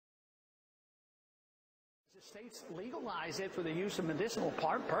States legalize it for the use of medicinal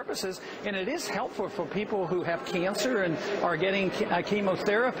purposes, and it is helpful for people who have cancer and are getting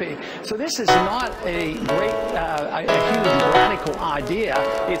chemotherapy. So this is not a great, a huge radical idea.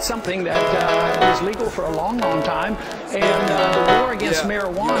 It's something that was legal for a long, long time, and the war against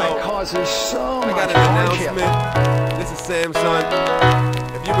marijuana causes so much hardship. Announcement. This is Sam, son.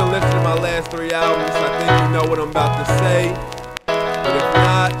 If you've been listening to my last 3 albums, I think you know what I'm about to say. But if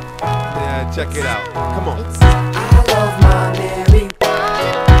not, yeah, check it out. Come on. I love my Mary.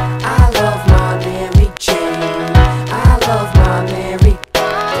 I love my Mary Jane. I love my Mary.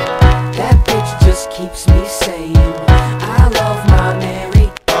 That bitch just keeps me sane. I love my Mary.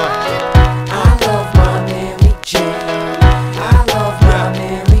 I love my Mary Jane. I love my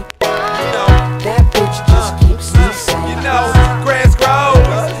Mary. That bitch just keeps me sane. You know, grass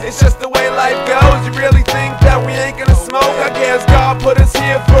grows. It's just the way life goes. You really think that we ain't gonna smoke? I guess God put us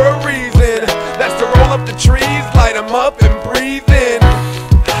here for a reason. That's to roll up the trees, light them up and breathe in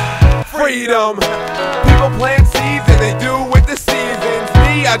freedom. People plant seeds and they do with the seasons.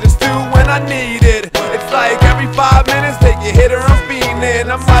 Me, I just do when I need it. It's like every 5 minutes take a hit or I'm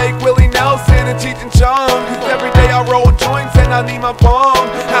fiending. I'm like Willie Nelson and Cheech and Chong, 'cause every day I roll joints and I need my bong.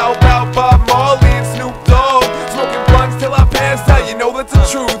 How about Bob Marley and Snoop Dogg? Smoking blunts till I pass out, you know that's the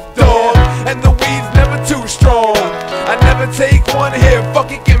truth, dog. And the weed's never too strong. I never take one here,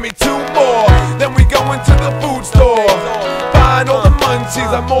 fuck it, give me 2 more. Then we go into the food store, find all the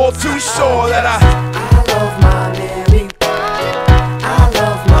munchies. I'm all too sure that I love my Mary. I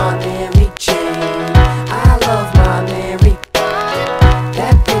love my Mary Jane. I love my Mary.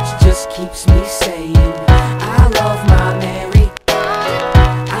 That bitch just keeps me sane. I love my Mary.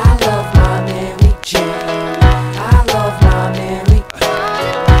 I love my Mary Jane. I love my Mary.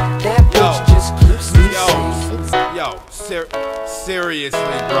 That bitch just keeps me sane. Yo,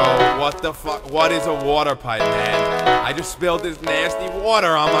 seriously, bro, what the fuck? What is a water pipe, man? I just spilled this nasty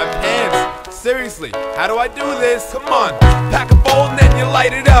water on my pants. Seriously, how do I do this? Come on, pack a bowl and then you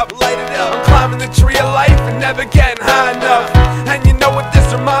light it up. I'm climbing the tree of life and never getting high enough. And you know what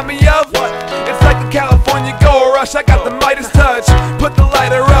this remind me of? What? It's like the California Gold Rush. I got the Midas touch. Put the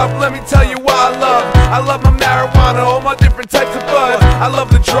lighter up. Let me tell you why I love my marijuana, all my different types of buds. I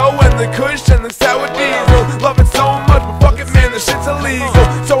love the dro and the kush and the sour diesel. Love it so much, but fuck it, man, the shit's illegal.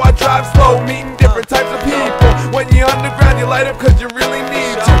 So I drive slow, meeting different types of people. When you're underground, you light up 'cause you really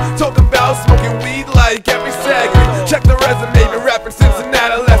need to. Talking about smoking weed like every second. Check the resume, been rapping since an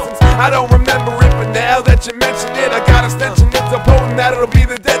adolescence. I don't remember it, but now that you mention it, I got a stench and it's so potent that it'll be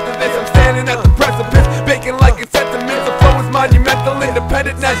the death of this. I'm standing at the precipice, baking like it's sentiments. The flow is monumental,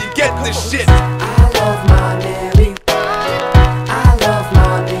 independent, now you get this shit. I love my Mary. I love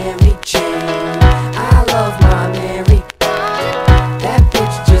my Mary Jane. I love my Mary. That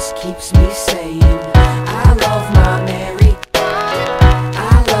bitch just keeps me sane. I love my Mary.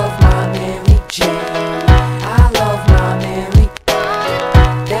 I love my Mary Jane. I love my Mary.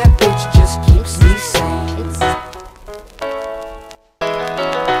 That bitch just keeps me sane.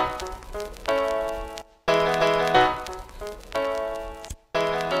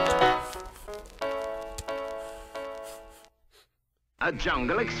 A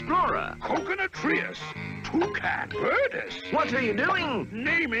jungle explorer. Coconut Trius, Toucan Birdus. What are you doing?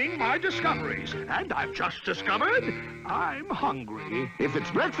 Naming my discoveries. And I've just discovered I'm hungry. If it's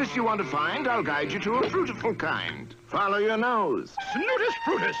breakfast you want to find, I'll guide you to a fruitful kind. Follow your nose. Snutus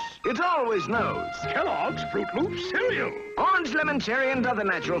fruitus. It always knows. Kellogg's Fruit Loops cereal. Orange, lemon, cherry, and other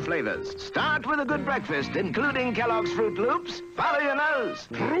natural flavors. Start with a good breakfast, including Kellogg's Fruit Loops. Follow your nose.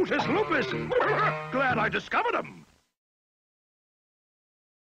 Fruitus lupus. Glad I discovered them.